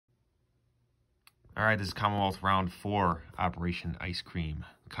All right, this is Commonwealth round 4, Operation Ice Cream.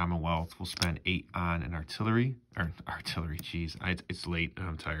 Commonwealth will spend 8 on an artillery, geez, it's late and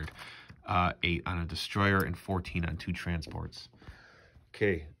I'm tired. 8 on a destroyer and 14 on 2 transports.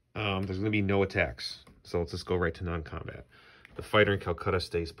 Okay, there's going to be no attacks, so let's just go right to non-combat. The fighter in Calcutta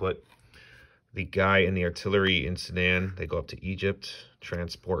stays put. The guy in the artillery in Sudan, they go up to Egypt.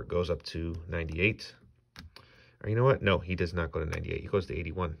 Transport goes up to 98. Or you know what? No, he does not go to 98. He goes to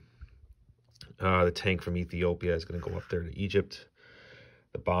 81. The tank from Ethiopia is going to go up there to Egypt.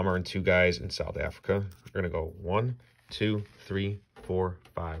 The bomber and 2 guys in South Africa are going to go 1, 2, 3, 4,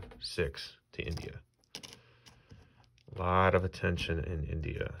 5, 6 to India. A lot of attention in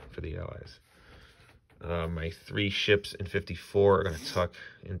India for the Allies. My 3 ships in 54 are going to tuck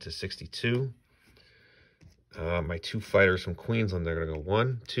into 62. My 2 fighters from Queensland, they're going to go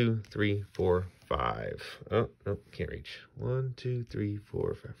 1, 2, 3, 4, 5. Oh, no, can't reach. 1, 2, 3,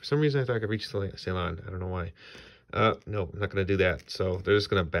 4, 5. For some reason, I thought I could reach Ceylon. I don't know why. No, I'm not going to do that. So they're just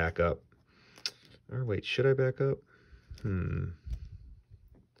going to back up. Or wait, should I back up? No,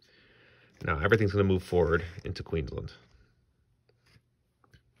 everything's going to move forward into Queensland.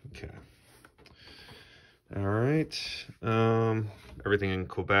 Okay. All right. Everything in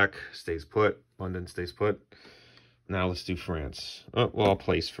Quebec stays put. London stays put. Now let's do France. Oh, well, I'll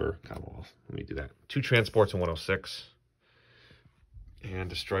place for Commonwealth. Let me do that. 2 transports in 106. And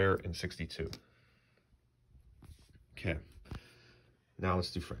destroyer in 62. Okay. Now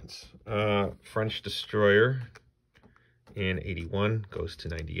let's do France. French destroyer in 81 goes to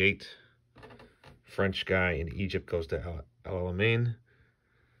 98. French guy in Egypt goes to El Alamein.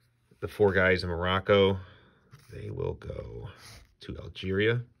 The 4 guys in Morocco, they will go to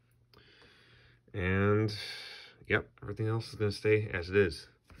Algeria. And, yep, everything else is going to stay as it is.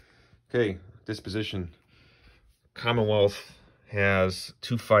 Okay, disposition. Commonwealth has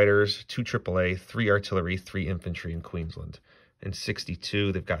 2 fighters, 2 AAA, 3 artillery, 3 infantry in Queensland. In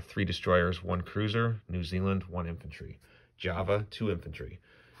 62, they've got 3 destroyers, 1 cruiser. New Zealand, 1 infantry. Java, 2 infantry.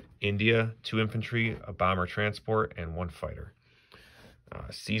 India, 2 infantry, a bomber transport, and 1 fighter.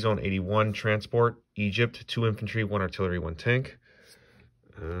 C-Zone 81 transport. Egypt, 2 infantry, 1 artillery, 1 tank.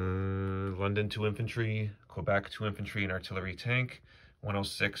 London, 2 infantry. Quebec, 2 infantry, and artillery tank.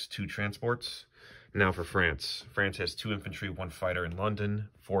 106, 2 transports. Now for France. France has 2 infantry, 1 fighter in London,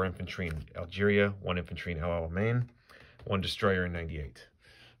 4 infantry in Algeria, 1 infantry in El Alamein, 1 destroyer in 98.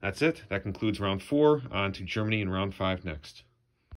 That's it. That concludes round 4. On to Germany in round 5 next.